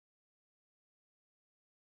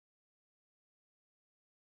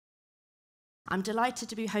I'm delighted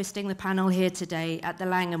to be hosting the panel here today at the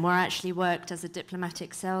Langham, where I actually worked as a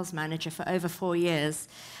diplomatic sales manager for over 4 years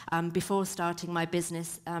before starting my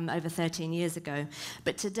business over 13 years ago.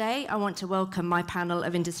 But today I want to welcome my panel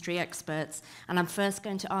of industry experts, and I'm first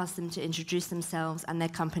going to ask them to introduce themselves and their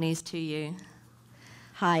companies to you.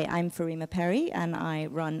 Hi, I'm Farima Perry, and I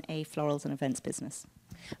run a florals and events business.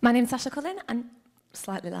 My name's Sasha Cullen, and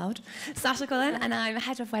slightly loud. Sasha Cullen, and I'm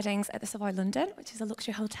head of weddings at the Savoy London, which is a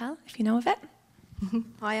luxury hotel, if you know of it.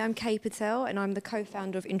 Hi, I'm Kay Patel, and I'm the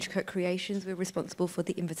co-founder of Intricate Creations. We're responsible for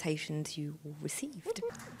the invitations you all received.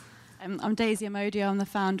 I'm Daisy Amodio. I'm the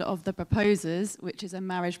founder of The Proposers, which is a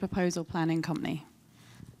marriage proposal planning company.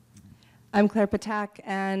 I'm Claire Patak,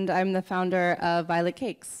 and I'm the founder of Violet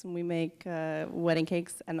Cakes. We make wedding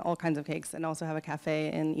cakes and all kinds of cakes, and also have a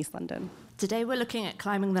cafe in East London. Today we're looking at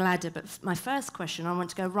climbing the ladder, but my first question, I want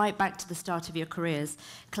to go right back to the start of your careers.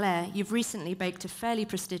 Claire, you've recently baked a fairly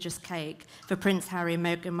prestigious cake for Prince Harry and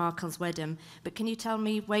Meghan Markle's wedding, but can you tell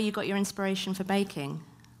me where you got your inspiration for baking?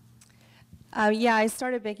 Yeah, I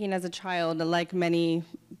started baking as a child, like many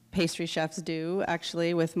pastry chefs do,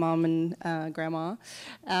 actually, with mom and grandma.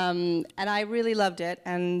 And I really loved it,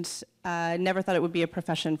 and never thought it would be a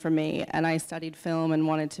profession for me. And I studied film and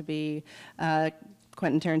wanted to be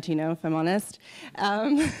Quentin Tarantino, if I'm honest,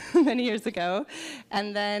 many years ago.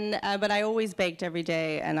 And then, but I always baked every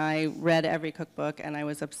day, and I read every cookbook, and I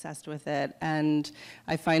was obsessed with it. And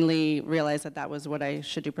I finally realized that that was what I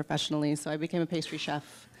should do professionally, so I became a pastry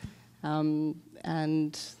chef. And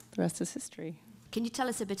the rest is history. Can you tell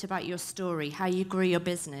us a bit about your story, how you grew your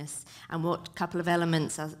business, and what couple of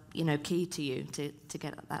elements are, key to you to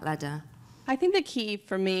get up that ladder? I think the key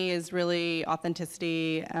for me is really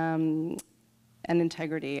authenticity and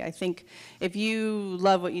integrity. I think if you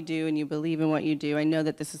love what you do and you believe in what you do, I know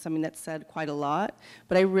that this is something that's said quite a lot,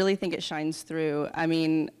 but I really think it shines through. I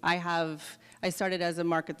mean, I started as a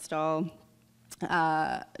market stall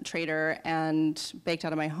trader and baked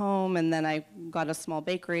out of my home, and then I got a small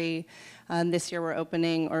bakery. This year we're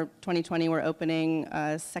opening, or 2020 we're opening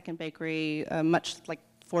a second bakery, much like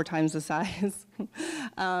 4 times the size.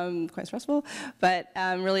 Quite stressful, but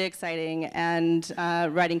really exciting. And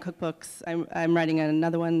writing cookbooks. I'm writing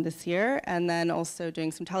another one this year, and then also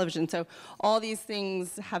doing some television. So all these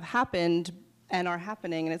things have happened and are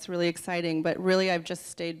happening, and it's really exciting, but really I've just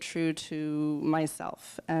stayed true to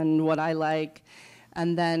myself and what I like,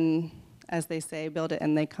 and then, as they say, build it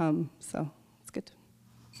and they come, so it's good.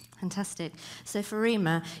 Fantastic. So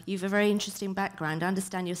Farima, you've a very interesting background. I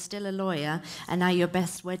understand you're still a lawyer, and now you're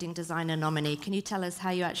Best Wedding Designer nominee. Can you tell us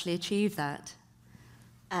how you actually achieved that?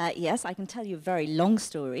 Yes, I can tell you a very long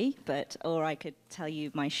story, or I could tell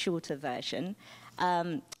you my shorter version.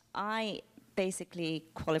 I basically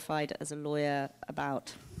qualified as a lawyer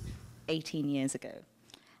about 18 years ago.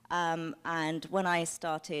 And when I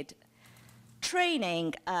started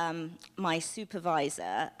training, my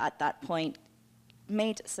supervisor at that point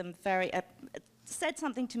made some said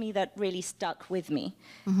something to me that really stuck with me.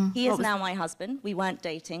 Mm-hmm. He is now my husband. We weren't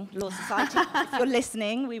dating. Law Society, if you're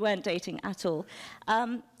listening, we weren't dating at all.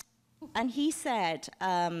 And he said,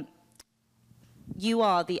 you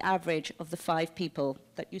are the average of the 5 people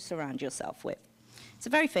that you surround yourself with. It's a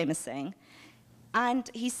very famous saying. And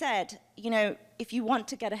he said, if you want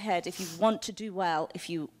to get ahead, if you want to do well, if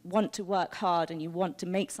you want to work hard and you want to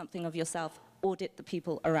make something of yourself, audit the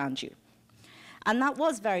people around you. And that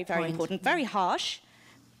was very, very important, very harsh.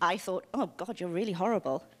 I thought, oh God, you're really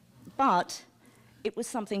horrible. But it was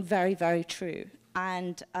something very, very true.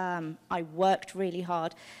 And I worked really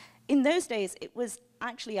hard. In those days, it was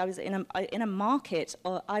actually, I was in a market,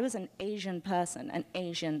 or I was an Asian person, an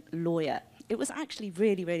Asian lawyer. It was actually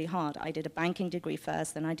really, really hard. I did a banking degree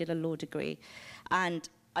first, then I did a law degree. And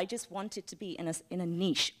I just wanted to be in a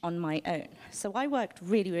niche on my own. So I worked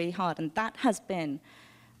really, really hard, and that has been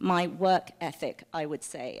my work ethic, I would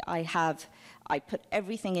say. I put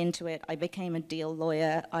everything into it. I became a deal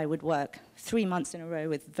lawyer. I would work 3 months in a row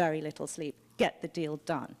with very little sleep, get the deal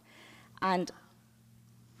done. And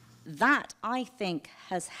that, I think,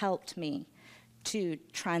 has helped me to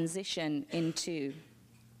transition into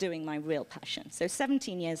doing my real passion. So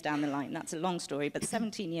 17 years down the line, that's a long story, but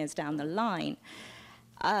 17 years down the line,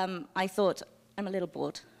 I thought, I'm a little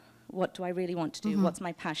bored. What do I really want to do? Mm-hmm. What's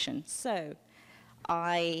my passion? So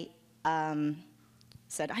I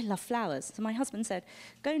said, I love flowers. So my husband said,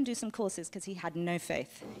 go and do some courses, because he had no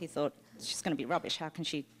faith. He thought, she's going to be rubbish. How can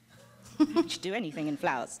she do anything in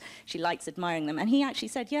flowers? She likes admiring them. And he actually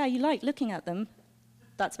said, yeah, you like looking at them.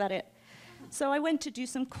 That's about it. So I went to do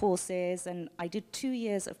some courses, and I did 2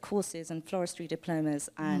 years of courses and floristry diplomas,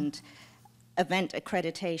 and event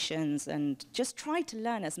accreditations and just tried to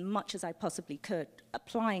learn as much as I possibly could,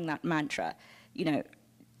 applying that mantra, you know,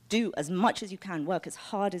 do as much as you can, work as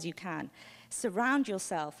hard as you can. Surround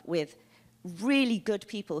yourself with really good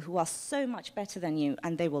people who are so much better than you,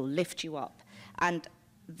 and they will lift you up. And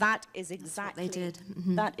that is exactly, That's what they did.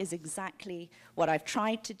 Mm-hmm. That is exactly what I've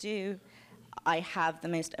tried to do. I have the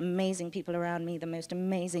most amazing people around me, the most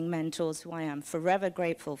amazing mentors who I am forever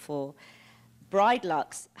grateful for.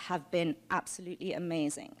 Bridelux have been absolutely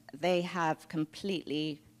amazing. They have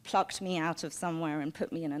completely plucked me out of somewhere and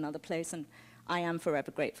put me in another place, and I am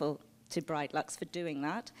forever grateful to Bridelux for doing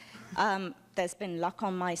that. There's been luck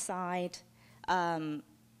on my side. I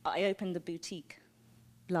opened the boutique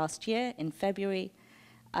last year in February,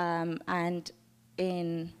 and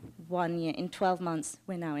in 1 year, in 12 months,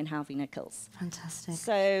 we're now in Harvey Nichols. Fantastic.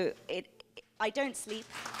 So I don't sleep.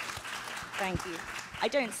 Thank you. I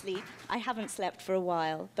don't sleep. I haven't slept for a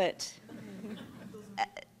while, but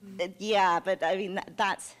yeah, but I mean,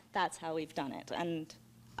 that's how we've done it. And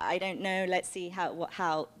I don't know, let's see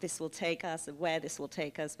how this will take us, or where this will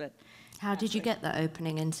take us, but... How did you get that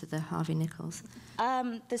opening into the Harvey Nichols?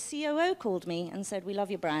 The COO called me and said, we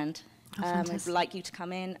love your brand. I'd like you to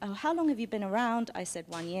come in. Oh, how long have you been around? I said,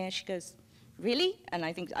 1 year. She goes, really? And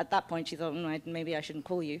I think at that point she thought, maybe I shouldn't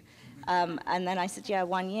call you. And then I said, yeah,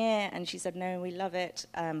 1 year. And she said, no, we love it.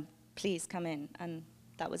 Please come in. And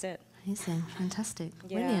that was it. Amazing. Fantastic.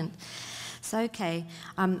 Yeah. Brilliant. So, okay,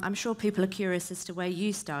 I'm sure people are curious as to where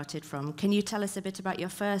you started from. Can you tell us a bit about your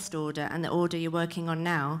first order and the order you're working on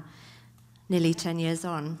now, nearly 10 years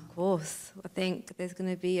on? Of course. I think there's going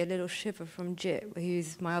to be a little shiver from Jit,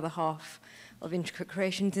 who's my other half of Intricate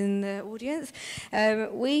Creations in the audience.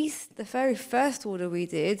 The very first order we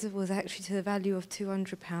did was actually to the value of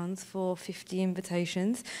 £200 for 50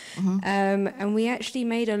 invitations. Mm-hmm. And we actually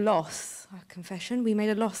made a loss, a confession, we made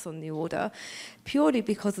a loss on the order purely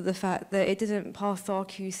because of the fact that it didn't pass our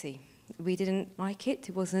QC. We didn't like it.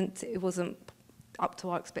 It wasn't up to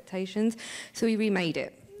our expectations, so we remade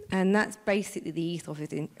it. And that's basically the ethos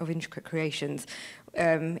of Intricate Creations.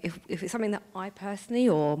 If it's something that I personally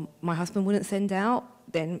or my husband wouldn't send out,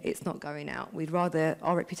 then it's not going out. We'd rather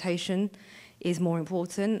our reputation is more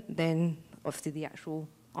important than obviously the actual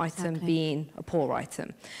item being a poor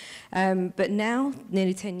item. But now,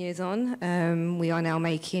 nearly 10 years on, we are now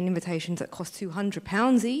making invitations that cost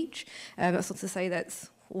 £200 each. That's not to say that's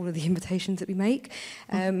all of the invitations that we make,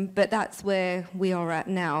 but that's where we are at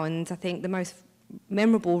now. And I think the most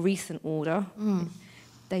memorable recent order,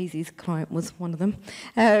 Daisy's client was one of them,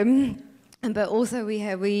 but also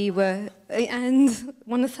we were, and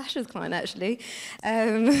one of Sasha's client actually,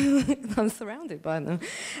 I'm surrounded by them.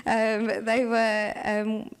 They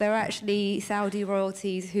were actually Saudi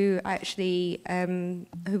royalties who actually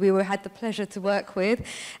who we had the pleasure to work with,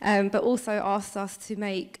 but also asked us to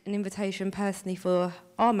make an invitation personally for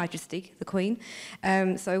Our Majesty, the Queen.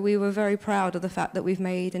 So we were very proud of the fact that we've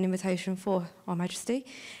made an invitation for Our Majesty,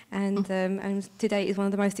 and to date is one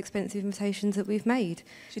of the most expensive invitations that we've made.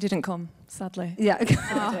 She didn't come, sadly. Yeah,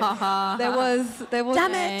 there was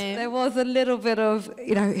Damn it. There was a little bit of,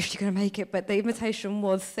 is she going to make it? But the invitation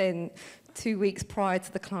was sent 2 weeks prior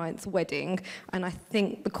to the client's wedding, and I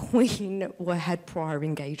think the Queen had prior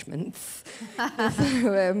engagements.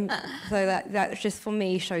 So that just for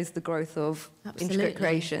me shows the growth of Intricate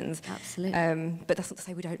Creations. Absolutely. But that's not to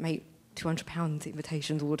say we don't make £200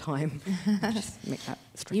 invitations all the time. Just make that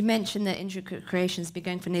straight. You mentioned that Intricate Creations has been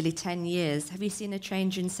going for nearly 10 years. Have you seen a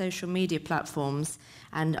change in social media platforms,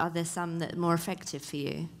 and are there some that are more effective for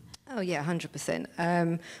you? Oh yeah,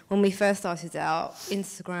 100%. When we first started out,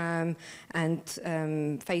 Instagram and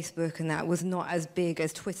Facebook and that was not as big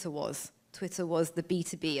as Twitter was. Twitter was the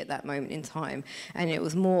B2B at that moment in time, and it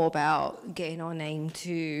was more about getting our name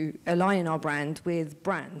to aligning our brand with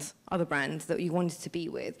brands, other brands that you wanted to be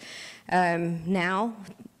with. Now,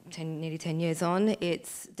 nearly 10 years on,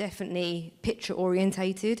 it's definitely picture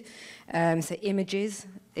orientated, so images.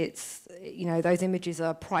 It's, those images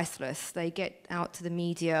are priceless. They get out to the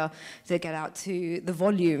media, they get out to the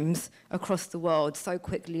volumes across the world so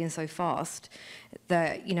quickly and so fast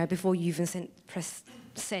that, before you even press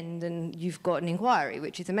send and you've got an inquiry,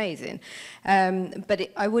 which is amazing.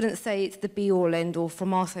 But I wouldn't say it's the be-all, end-all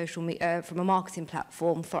from our social media, from a marketing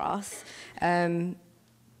platform for us.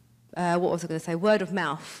 what was I going to say? Word of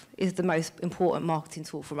mouth is the most important marketing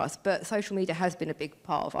tool for us. But social media has been a big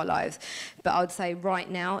part of our lives. But I would say right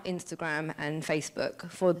now, Instagram and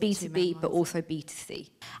Facebook for B2B, but also B2C.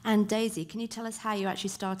 And Daisy, can you tell us how you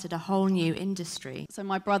actually started a whole new industry? So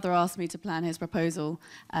my brother asked me to plan his proposal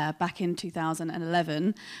back in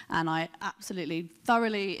 2011, and I absolutely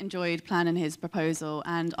thoroughly enjoyed planning his proposal.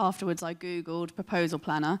 And afterwards I Googled proposal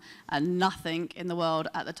planner, and nothing in the world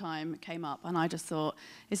at the time came up. And I just thought,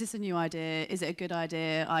 is this a new idea? Is it a good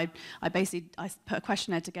idea? I put a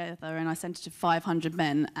questionnaire together and I sent it to 500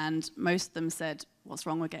 men, and most of them said, what's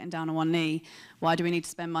wrong with getting down on one knee? Why do we need to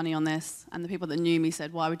spend money on this? And the people that knew me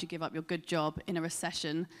said, why would you give up your good job in a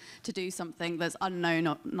recession to do something that's unknown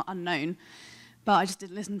or not unknown? But I just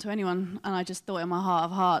didn't listen to anyone, and I just thought in my heart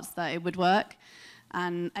of hearts that it would work.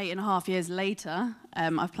 And 8.5 years later,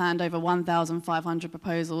 I've planned over 1,500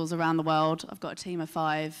 proposals around the world. I've got a team of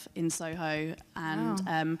 5 in Soho,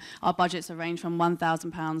 and our budgets have ranged from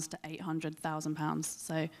 £1,000 to £800,000.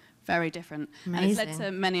 So very different. Amazing. And it's led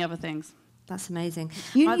to many other things. That's amazing.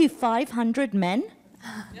 You knew 500 men?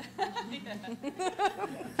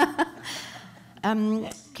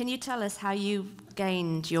 Can you tell us how you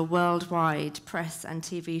gained your worldwide press and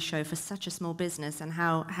TV show for such a small business, and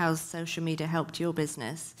how social media helped your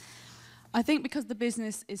business? I think because the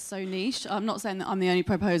business is so niche, I'm not saying that I'm the only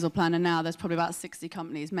proposal planner now. There's probably about 60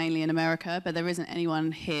 companies, mainly in America, but there isn't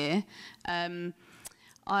anyone here.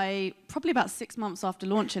 Probably about 6 months after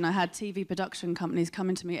launching, I had TV production companies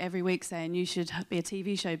coming to me every week saying, you should be a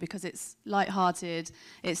TV show because it's light-hearted,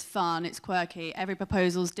 it's fun, it's quirky. Every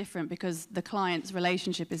proposal's different because the client's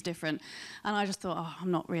relationship is different. And I just thought, oh,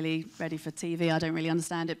 I'm not really ready for TV. I don't really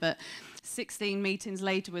understand it. But 16 meetings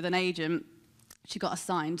later with an agent, she got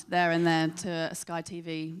assigned there and there to a Sky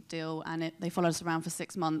TV deal, and they followed us around for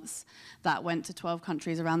 6 months. That went to 12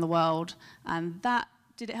 countries around the world, and that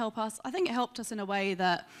did it help us? I think it helped us in a way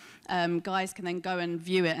that guys can then go and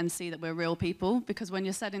view it and see that we're real people, because when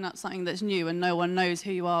you're setting up something that's new and no one knows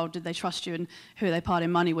who you are, or did they trust you and who are they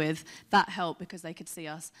parting money with, that helped because they could see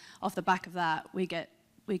us. Off the back of that, we get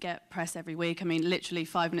press every week. I mean, literally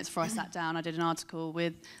 5 minutes before I sat down, I did an article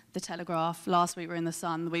with The Telegraph. Last week we were in The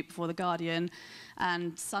Sun, the week before The Guardian.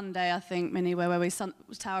 And Sunday, I think, Minnie, where were we?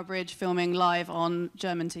 Tower Bridge filming live on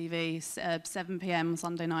German TV, 7 p.m.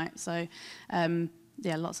 Sunday night. So,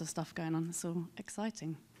 yeah, lots of stuff going on. It's all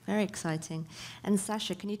exciting. Very exciting. And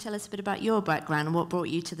Sasha, can you tell us a bit about your background and what brought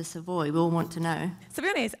you to the Savoy? We all want to know. To be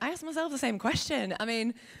honest, I asked myself the same question. I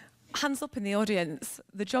mean, hands up in the audience.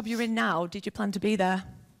 The job you're in now, did you plan to be there?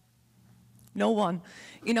 No one.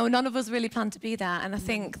 You know, none of us really planned to be there. And I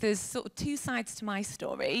think there's sort of 2 sides to my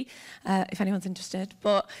story, if anyone's interested.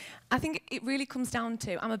 But I think it really comes down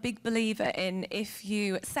to, I'm a big believer in if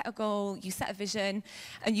you set a goal, you set a vision,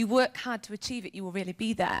 and you work hard to achieve it, you will really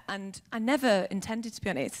be there. And I never intended, to be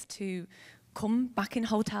honest, to come back in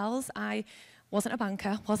hotels. I wasn't a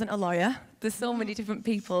banker, wasn't a lawyer. There's so many different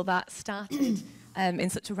people that started in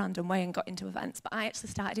such a random way and got into events, but I actually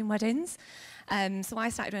started in weddings. So I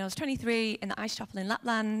started when I was 23 in the ice chapel in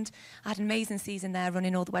Lapland. I had an amazing season there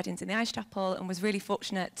running all the weddings in the ice chapel, and was really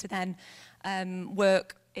fortunate to then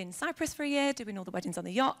work in Cyprus for a year doing all the weddings on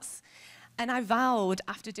the yachts. And I vowed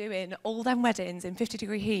after doing all them weddings in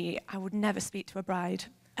 50-degree heat, I would never speak to a bride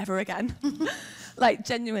ever again. Like,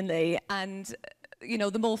 genuinely. And you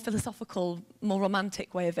know, the more philosophical, more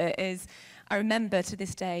romantic way of it is, I remember to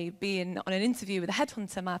this day being on an interview with a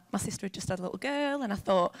headhunter. My sister had just had a little girl, and I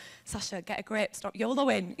thought, Sasha, get a grip, stop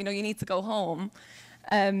YOLOing, you know, you need to go home.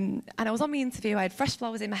 And I was on my interview, I had fresh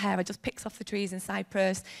flowers in my hair, I just picked off the trees in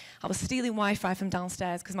Cyprus. I was stealing Wi-Fi from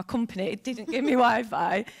downstairs because my company didn't give me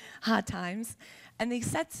Wi-Fi, hard times. And they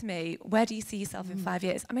said to me, where do you see yourself in 5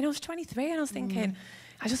 years? I mean, I was 23 and I was thinking,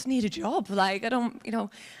 I just need a job. Like, I don't, you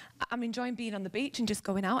know, I'm enjoying being on the beach and just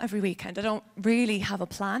going out every weekend. I don't really have a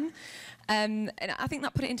plan. And I think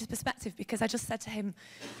that put it into perspective, because I just said to him,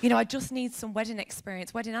 you know, I just need some wedding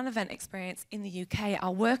experience, wedding and event experience in the UK.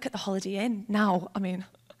 I'll work at the Holiday Inn now. I mean,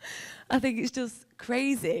 I think it's just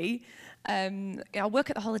crazy. I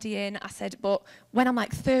work at the Holiday Inn, I said, but when I'm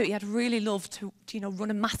like 30, I'd really love to, you know,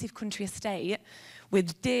 run a massive country estate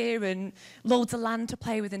with deer and loads of land to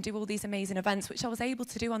play with and do all these amazing events, which I was able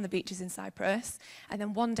to do on the beaches in Cyprus. And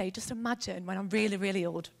then one day, just imagine when I'm really, really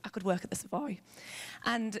old, I could work at the Savoy.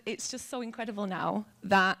 And it's just so incredible now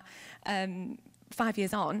that 5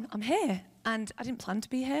 years on, I'm here. And I didn't plan to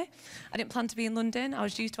be here. I didn't plan to be in London. I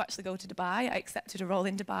was due to actually go to Dubai. I accepted a role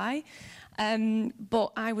in Dubai.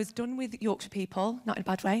 But I was done with Yorkshire people, not in a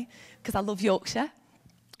bad way, because I love Yorkshire.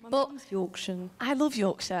 My mum's Yorkshire. I love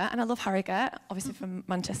Yorkshire and I love Harrogate, obviously from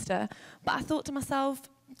Manchester. But I thought to myself,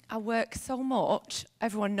 I work so much,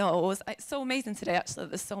 everyone knows. It's so amazing today, actually, that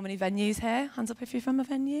there's so many venues here. Hands up if you're from a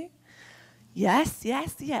venue. Yes,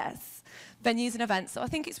 yes, yes. Venues and events. So I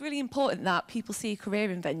think it's really important that people see a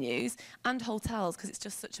career in venues and hotels, because it's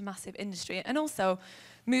just such a massive industry. And also,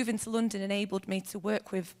 moving to London enabled me to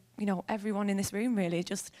work with, you know, everyone in this room, really,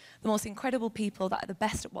 just the most incredible people that are the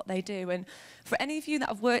best at what they do. And for any of you that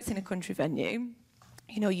have worked in a country venue,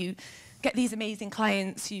 you know, you get these amazing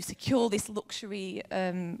clients, you secure this luxury,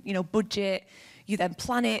 you know, budget, you then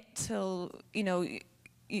plan it till, you know,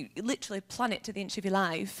 you literally plan it to the inch of your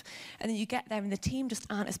life, and then you get there and the team just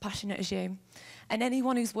aren't as passionate as you. And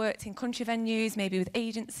anyone who's worked in country venues, maybe with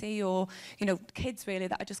agency, or, you know, kids really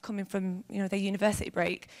that are just coming from, you know, their university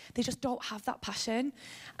break, they just don't have that passion.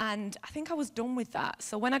 And I think I was done with that.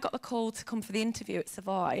 So when I got the call to come for the interview at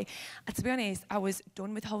Savoy, to be honest, I was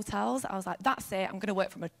done with hotels. I was like, that's it, I'm going to work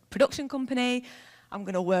from a production company, I'm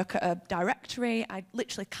going to work at a directory. I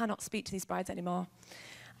literally cannot speak to these brides anymore.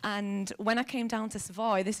 And when I came down to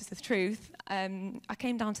Savoy, this is the truth, I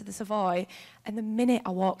came down to the Savoy, and the minute I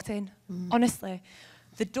walked in, honestly,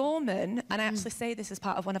 the doorman, and I actually say this as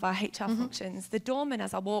part of one of our HR functions, the doorman,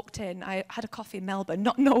 as I walked in, I had a coffee in Melbourne,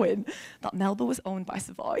 not knowing that Melbourne was owned by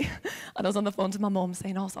Savoy. And I was on the phone to my mum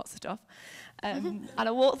saying all sorts of stuff. And I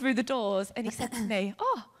walked through the doors, and he said to me,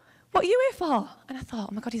 "Oh, what are you here for?" And I thought,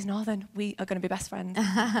 oh my God, he's Northern. We are going to be best friends.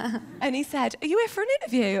 And he said, "Are you here for an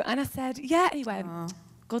interview?" And I said, "Yeah." And he went,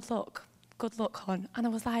 good luck, hon." And I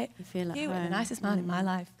was like, you are the nicest man in my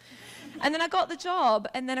life. And then I got the job,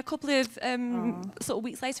 and then a couple of sort of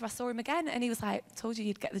weeks later I saw him again, and he was like, "Told you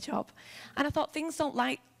you'd get the job." And I thought, things don't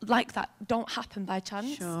like that don't happen by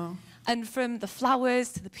chance. Sure. And from the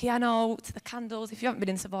flowers to the piano to the candles, if you haven't been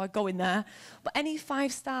in Savoy, go in there. But any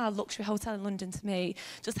 5-star luxury hotel in London, to me,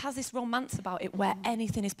 just has this romance about it where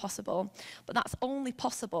anything is possible. But that's only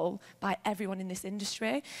possible by everyone in this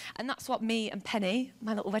industry. And that's what me and Penny,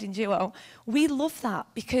 my little wedding duo, we love that,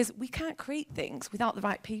 because we can't create things without the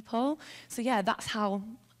right people. So yeah, that's how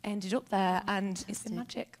I ended up there, and it's been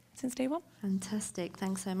magic since day one. Fantastic,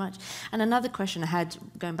 thanks so much. And another question I had,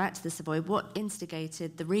 going back to the Savoy, what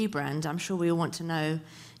instigated the rebrand? I'm sure we all want to know.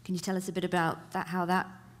 Can you tell us a bit about that, how that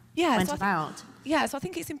went about? Yeah, so I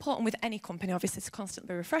think it's important with any company, obviously, to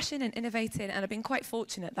constantly be refreshing and innovating, and I've been quite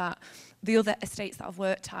fortunate that the other estates that I've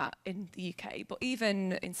worked at in the UK, but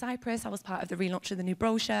even in Cyprus, I was part of the relaunch of the new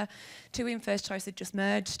brochure. TUI and First Choice had just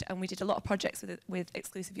merged, and we did a lot of projects with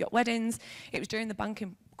exclusive yacht weddings. It was during the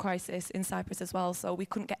banking crisis in Cyprus as well, so we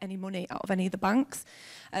couldn't get any money out of any of the banks.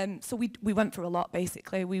 So we went through a lot,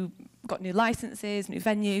 basically. We got new licenses, new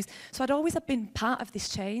venues. So I'd always have been part of this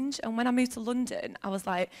change, and when I moved to London, I was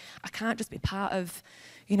like, I can't just be part of,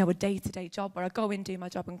 you know, a day-to-day job where I go in, do my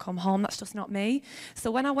job and come home. That's just not me. So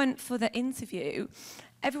when I went for the interview,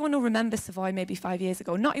 everyone will remember Savoy maybe 5 years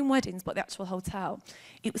ago, not in weddings, but the actual hotel.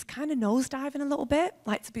 It was kind of nosediving a little bit,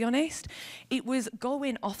 like, to be honest. It was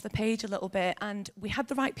going off the page a little bit, and we had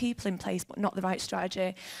the right people in place, but not the right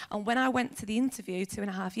strategy. And when I went to the interview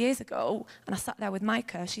 2.5 years ago, and I sat there with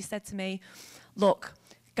Micah, she said to me, "Look,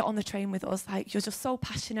 get on the train with us. Like, you're just so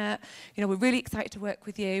passionate. You know, we're really excited to work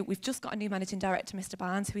with you. We've just got a new managing director, Mr.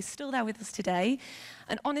 Barnes, who is still there with us today.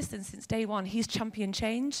 And honestly, since day one, he's championed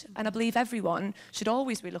change. And I believe everyone should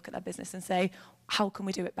always relook at their business and say, how can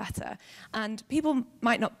we do it better? And people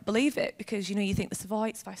might not believe it because, you know, you think the Savoy,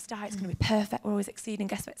 it's 5-star, it's going to be perfect. We're always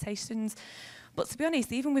exceeding expectations. But to be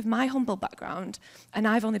honest, even with my humble background, and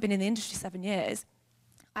I've only been in the industry 7 years,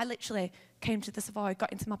 I literally came to the Savoy, got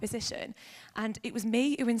into my position, and it was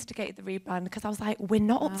me who instigated the rebrand, because I was like, we're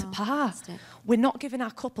not up to par. We're not giving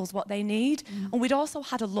our couples what they need. And we'd also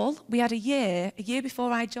had a lull. We had a year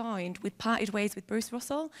before I joined, we'd parted ways with Bruce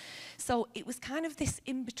Russell. So it was kind of this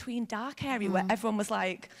in-between dark area where everyone was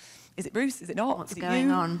like, is it Bruce? Is it not? What's is it going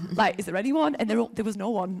you? on? Like, is there anyone? And there was no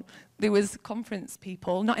one. There was conference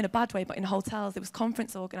people, not in a bad way, but in hotels. There was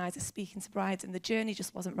conference organisers speaking to brides, and the journey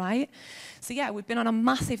just wasn't right. So yeah, we've been on a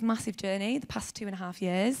massive, massive journey the past 2.5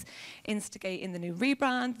 years, instigating the new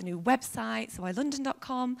rebrand, the new website,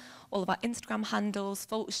 SavoyLondon.com, all of our Instagram handles,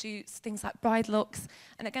 photo shoots, things like Bridelux.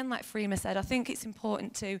 And again, like Freema said, I think it's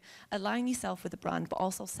important to align yourself with the brand, but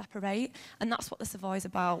also separate. And that's what the Savoy is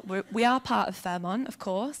about. We are part of Fairmont, of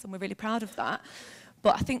course, and we're really proud of that.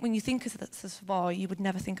 But I think when you think of the Savoy, you would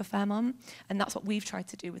never think of Fairmont. And that's what we've tried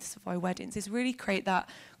to do with Savoy Weddings, is really create that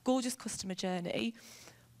gorgeous customer journey,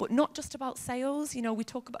 but not just about sales. You know, we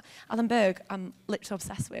talk about Alan Berg, I'm literally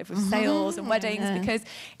obsessed with sales and weddings, because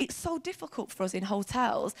it's so difficult for us in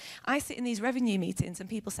hotels. I sit in these revenue meetings and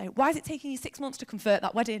people say, why is it taking you 6 months to convert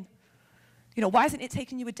that wedding? You know, why isn't it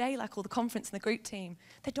taking you a day like all the conference and the group team?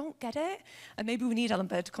 They don't get it. And maybe we need Ellen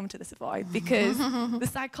Bird to come to this avoid, because the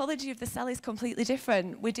psychology of the sell is completely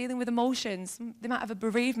different. We're dealing with emotions. They might have a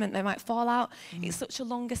bereavement, they might fall out. It's such a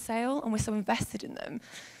longer sale, and we're so invested in them,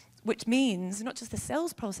 which means not just the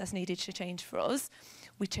sales process needed to change for us.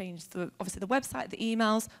 We changed, obviously, the website, the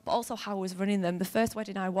emails, but also how I was running them. The first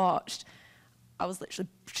wedding I watched, I was literally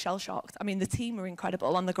shell-shocked. I mean, the team were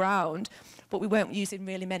incredible on the ground, but we weren't using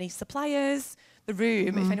really many suppliers. The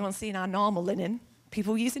room, if anyone's seen our normal linen,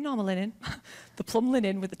 people were using normal linen, the plum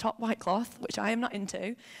linen with the top white cloth, which I am not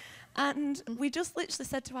into. And we just literally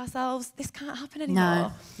said to ourselves, this can't happen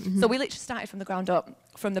anymore. No. So we literally started from the ground up,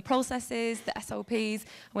 from the processes, the SOPs.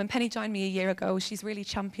 When Penny joined me a year ago, she's really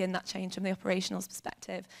championed that change from the operational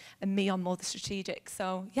perspective, and me on more the strategic.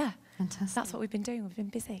 So yeah, fantastic. That's what we've been doing. We've been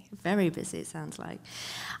busy. Very busy, it sounds like.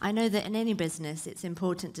 I know that in any business, it's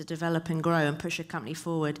important to develop and grow and push a company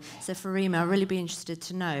forward. So for Rima, I'd really be interested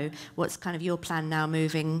to know what's kind of your plan now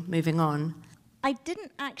moving on. I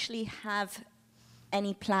didn't actually have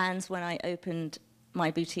any plans when I opened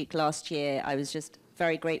my boutique last year. I was just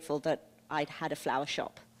very grateful that I'd had a flower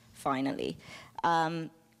shop, finally. I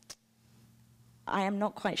am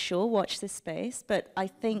not quite sure, watch this space, but I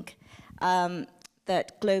think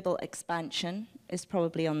that global expansion is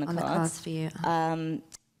probably on the cards for you.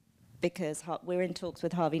 Because we're in talks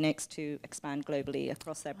with Harvey next to expand globally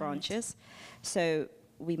across their branches. So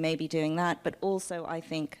we may be doing that, but also I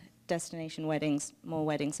think destination weddings, more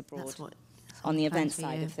weddings abroad. On the event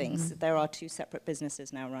side of things. There are 2 separate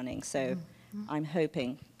businesses now running, so I'm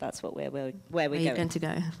hoping that's what where we're going to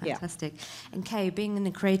go. Fantastic. Yeah. And Kay, being in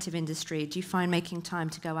the creative industry, do you find making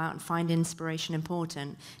time to go out and find inspiration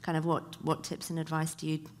important? Kind of what tips and advice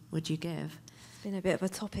would you give? It's been a bit of a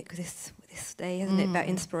topic this day, hasn't it, about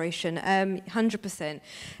inspiration? 100%.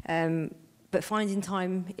 But finding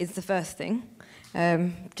time is the first thing.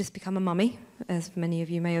 Just become a mummy, as many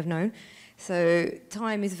of you may have known. So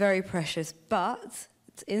time is very precious, but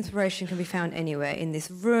inspiration can be found anywhere, in this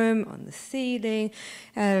room, on the ceiling.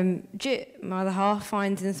 Jit, my other half,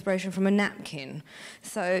 finds inspiration from a napkin.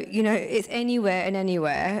 So, you know, it's anywhere and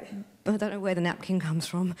anywhere. I don't know where the napkin comes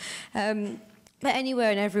from, but anywhere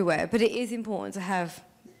and everywhere. But it is important to have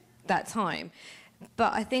that time.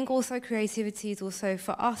 But I think also creativity is also,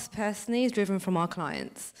 for us personally, is driven from our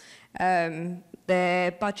clients.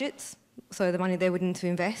 Their budgets, so the money they're willing to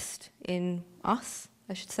invest in us,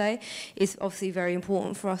 I should say, is obviously very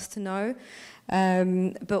important for us to know.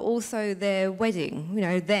 But also their wedding, you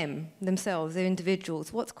know, themselves, their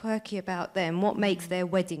individuals. What's quirky about them? What makes their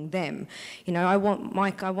wedding them? You know, I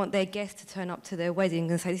want their guests to turn up to their wedding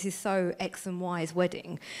and say, this is so X and Y's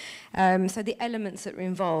wedding. So the elements that are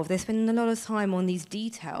involved, they're spending a lot of time on these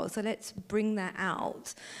details, so let's bring that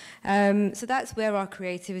out. So that's where our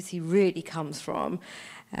creativity really comes from.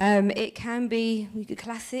 It can be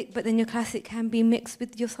classic, but then your classic can be mixed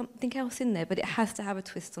with your something else in there, but it has to have a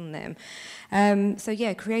twist on them. So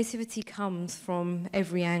yeah, creativity comes from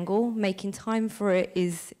every angle. Making time for it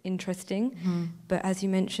is interesting, but as you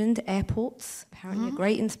mentioned, airports, apparently a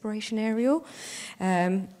great inspiration area.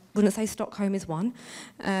 Wouldn't say Stockholm is one,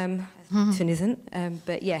 Luton isn't,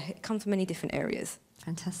 but yeah, it comes from many different areas.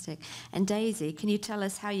 Fantastic. And Daisy, can you tell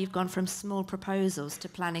us how you've gone from small proposals to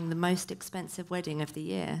planning the most expensive wedding of the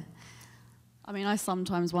year? I mean, I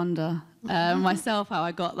sometimes wonder myself how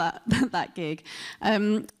I got that gig.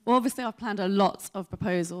 Well, obviously, I've planned a lot of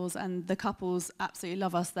proposals, and the couples absolutely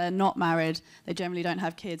love us. They're not married. They generally don't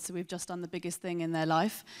have kids, so we've just done the biggest thing in their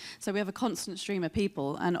life. So we have a constant stream of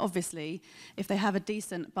people, and obviously, if they have a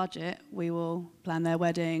decent budget, we will plan their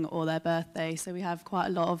wedding or their birthday. So we have quite a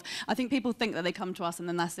lot of... I think people think that they come to us and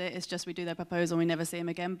then that's it. It's just we do their proposal and we never see them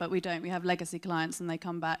again, but we don't. We have legacy clients, and they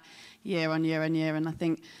come back year on year on year, and I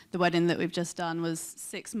think the wedding that we've just done was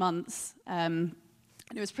 6 months. And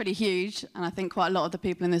it was pretty huge, and I think quite a lot of the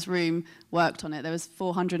people in this room worked on it. There was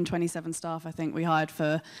 427 staff, I think, we hired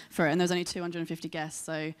for it, and there was only 250 guests,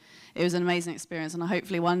 so it was an amazing experience, and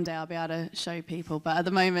hopefully one day I'll be able to show people, but at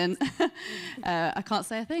the moment, I can't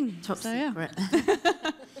say a thing. Top secret.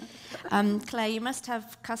 Claire, you must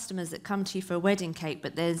have customers that come to you for a wedding cake,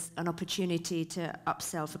 but there's an opportunity to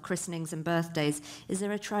upsell for christenings and birthdays. Is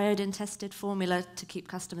there a tried and tested formula to keep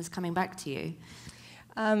customers coming back to you?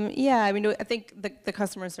 Yeah, I mean, I think the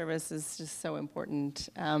customer service is just so important.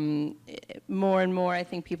 More and more, I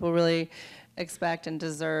think people really expect and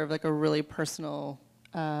deserve like a really personal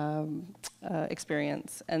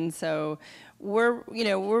experience, and so we're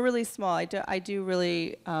really small. I do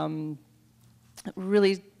really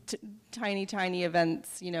really tiny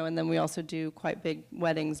events, and then we also do quite big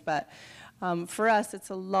weddings, but For us, it's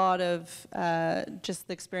a lot of just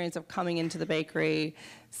the experience of coming into the bakery,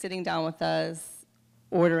 sitting down with us,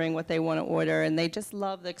 ordering what they want to order, and they just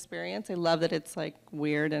love the experience. They love that it's like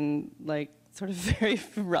weird and like sort of very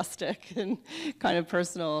rustic and kind of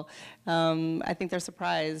personal. I think they're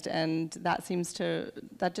surprised, and that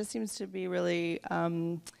just seems to be really.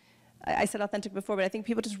 I said authentic before, but I think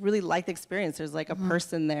people just really like the experience. There's like a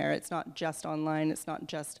person there. It's not just online. It's not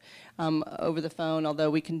just over the phone, although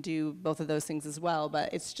we can do both of those things as well.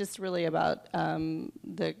 But it's just really about kind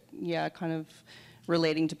of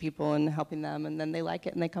relating to people and helping them, and then they like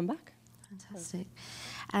it and they come back. Fantastic.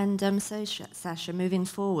 And so, Sasha, moving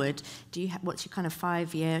forward, what's your kind of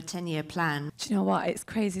 5-year, 10-year plan? Do you know what? It's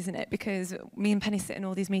crazy, isn't it? Because me and Penny sit in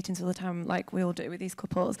all these meetings all the time, like we all do with these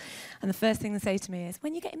couples, and the first thing they say to me is,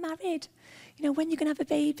 when you're getting married, you know, when you're going to have a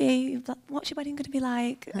baby, what's your wedding going to be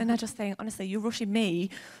like? And I just think, honestly, you're rushing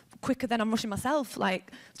me quicker than I'm rushing myself.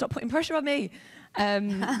 Like, stop putting pressure on me.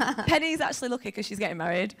 Penny's actually lucky because she's getting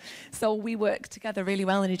married, so we work together really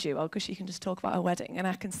well in a duo because she can just talk about her wedding and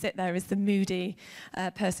I can sit there as the moody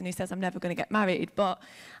person who says I'm never going to get married. But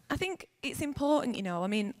I think it's important, you know, I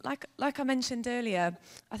mean, like I mentioned earlier,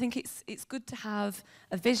 I think it's good to have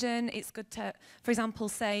a vision. It's good to, for example,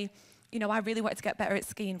 say, you know, I really wanted to get better at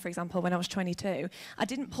skiing, for example, when I was 22. I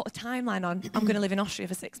didn't put a timeline on, I'm going to live in Austria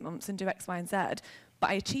for 6 months and do X, Y, and Z, but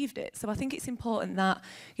I achieved it. So I think it's important that,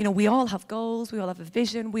 you know, we all have goals, we all have a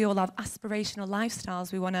vision, we all have aspirational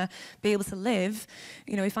lifestyles we want to be able to live.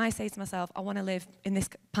 You know, if I say to myself, I want to live in this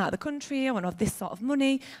part of the country, I want to have this sort of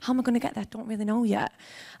money, how am I going to get there? I don't really know yet.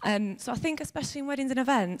 So I think especially in weddings and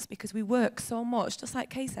events, because we work so much, just like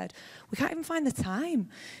Kay said, we can't even find the time.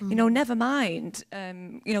 You know, never mind,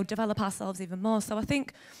 you know, develop ourselves even more. So I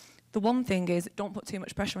think the one thing is don't put too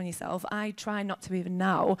much pressure on yourself. I try not to even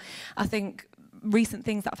now. I think recent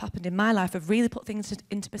things that have happened in my life have really put things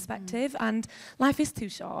into perspective, and life is too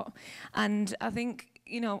short. And I think,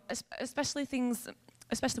 you know, especially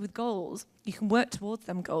with goals, you can work towards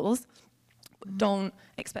them goals, but don't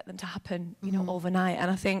expect them to happen, you know, overnight. And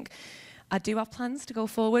I think I do have plans to go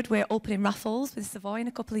forward. We're opening raffles with Savoy in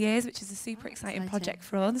a couple of years, which is a super exciting project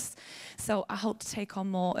for us. So I hope to take on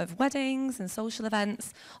more of weddings and social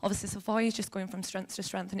events. Obviously, Savoy is just going from strength to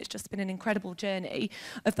strength, and it's just been an incredible journey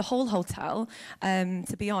of the whole hotel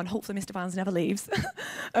to be on. Hopefully, Mr. Barnes never leaves,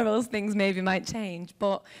 or else things maybe might change.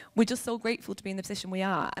 But we're just so grateful to be in the position we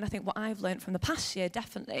are. And I think what I've learned from the past year,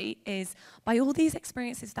 definitely, is by all these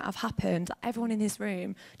experiences that have happened, everyone in this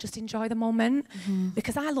room, just enjoy the moment.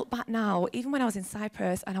 Because I look back now, even when I was in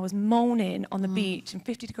Cyprus and I was moaning on the beach in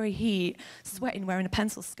 50-degree heat, sweating, wearing a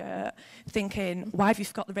pencil skirt, thinking, why have you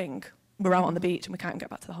forgot the ring? We're out on the beach and we can't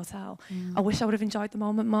get back to the hotel. I wish I would have enjoyed the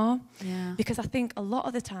moment more. Because I think a lot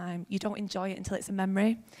of the time you don't enjoy it until it's a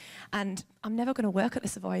memory. And I'm never going to work at the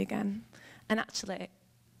Savoy again. And actually,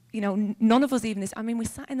 you know, none of us even this. I mean, we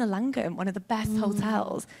sat in the Langham, one of the best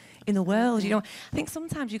hotels in the world. You know, I think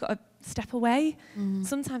sometimes you've got to step away.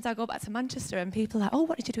 Sometimes I go back to Manchester and people are like, oh,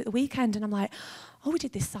 what did you do at the weekend? And I'm like, oh, we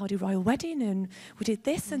did this Saudi royal wedding and we did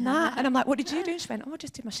this and that. And I'm like, what did you do? And she went, oh, I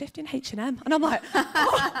just did my shift in H&M. And I'm like,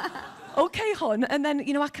 oh, okay, hon. And then,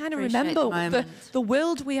 you know, I kind of remember the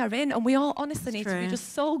world we are in, and we all honestly need to be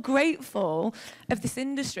just so grateful of this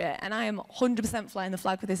industry. And I am 100% flying the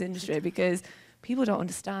flag for this industry because people don't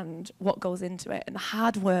understand what goes into it and the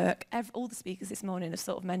hard work. All the speakers this morning have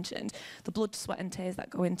sort of mentioned the blood, sweat and tears that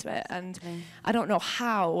go into it. And I don't know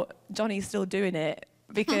how Johnny's still doing it,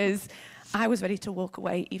 because I was ready to walk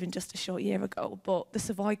away even just a short year ago, but the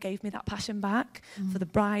Savoy gave me that passion back for the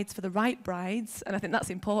brides, for the right brides. And I think that's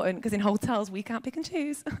important, because in hotels we can't pick and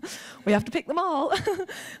choose. We have to pick them all,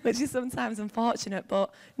 which is sometimes unfortunate.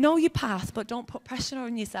 But know your path, but don't put pressure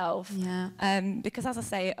on yourself. Because as I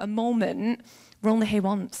say, a moment, we're only here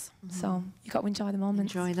once. So you've got to enjoy the moment.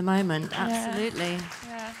 Enjoy the moment, absolutely.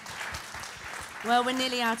 Well, we're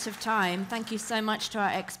nearly out of time. Thank you so much to our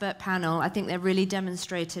expert panel. I think they've really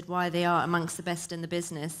demonstrated why they are amongst the best in the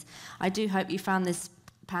business. I do hope you found this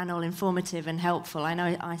panel informative and helpful. I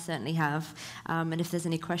know I certainly have. And if there's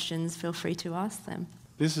any questions, feel free to ask them.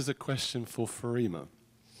 This is a question for Farima.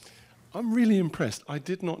 I'm really impressed. I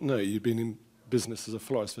did not know you'd been in business as a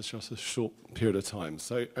florist for just a short period of time.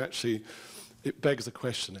 So actually, it begs a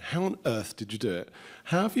question. How on earth did you do it?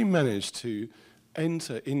 How have you managed to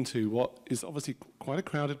enter into what is obviously quite a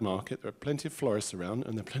crowded market? There are plenty of florists around,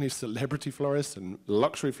 and there are plenty of celebrity florists and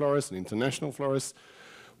luxury florists and international florists.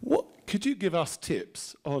 What could you give us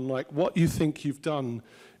tips on, like, what you think you've done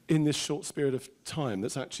in this short period of time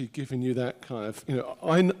that's actually given you that kind of, you know,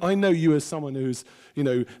 I know you as someone who's, you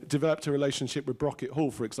know, developed a relationship with Brockett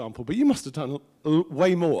Hall, for example, but you must have done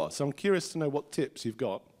way more. So I'm curious to know what tips you've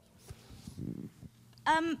got.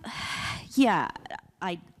 Yeah,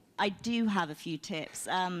 I do have a few tips.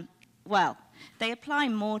 Well, they apply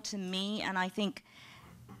more to me, and I think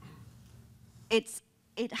it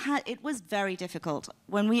was very difficult.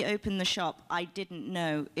 When we opened the shop, I didn't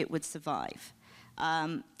know it would survive.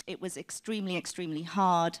 It was extremely, extremely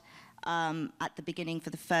hard at the beginning for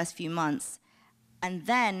the first few months. And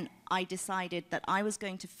then I decided that I was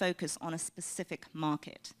going to focus on a specific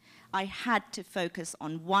market. I had to focus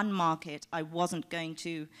on one market. I wasn't going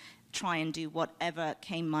to try and do whatever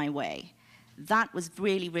came my way. That was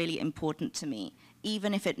really, really important to me,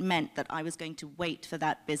 even if it meant that I was going to wait for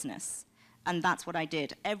that business. And that's what I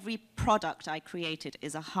did. Every product I created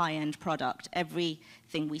is a high-end product.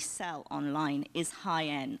 Everything we sell online is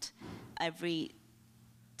high-end. Every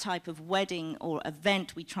type of wedding or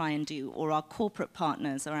event we try and do, or our corporate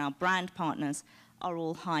partners or our brand partners, are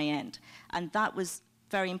all high-end. And that was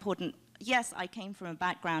very important. Yes, I came from a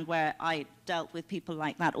background where I dealt with people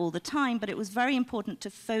like that all the time, but it was very important to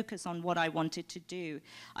focus on what I wanted to do.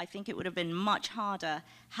 I think it would have been much harder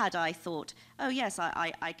had I thought, oh yes,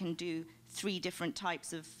 I can do 3 different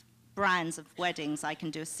types of brands of weddings. I can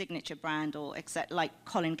do a signature brand, or except like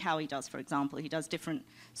Colin Cowie does, for example. He does different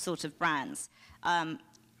sorts of brands. I'm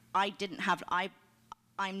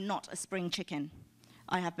not a spring chicken.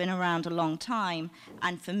 I have been around a long time,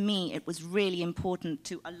 and for me, it was really important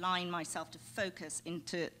to align myself to focus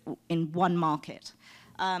in one market.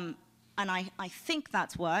 And I think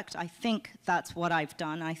that's worked. I think that's what I've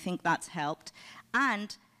done. I think that's helped.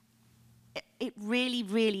 And it really,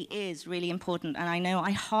 really is really important, and I know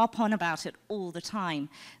I harp on about it all the time,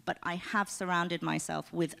 but I have surrounded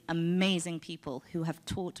myself with amazing people who have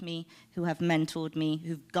taught me, who have mentored me,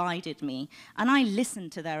 who've guided me, and I listen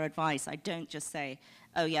to their advice. I don't just say,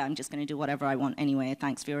 oh yeah, I'm just going to do whatever I want anyway,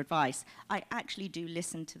 thanks for your advice. I actually do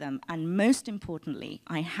listen to them, and most importantly,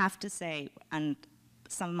 I have to say, and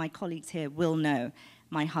some of my colleagues here will know,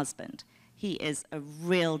 my husband. He is a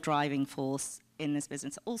real driving force in this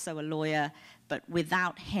business, also a lawyer, but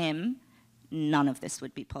without him, none of this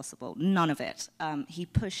would be possible, none of it. He's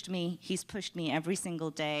pushed me every single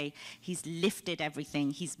day, he's lifted everything,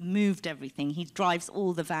 he's moved everything, he drives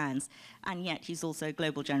all the vans, and yet he's also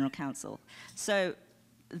Global General Counsel. So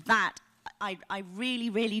that, I really,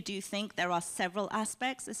 really do think there are several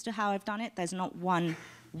aspects as to how I've done it. There's not one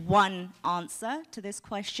answer to this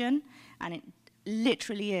question, and it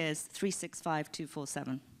literally is 365,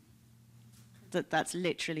 247. That's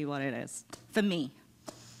literally what it is, for me.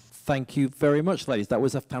 Thank you very much, ladies. That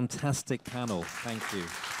was a fantastic panel. Thank you.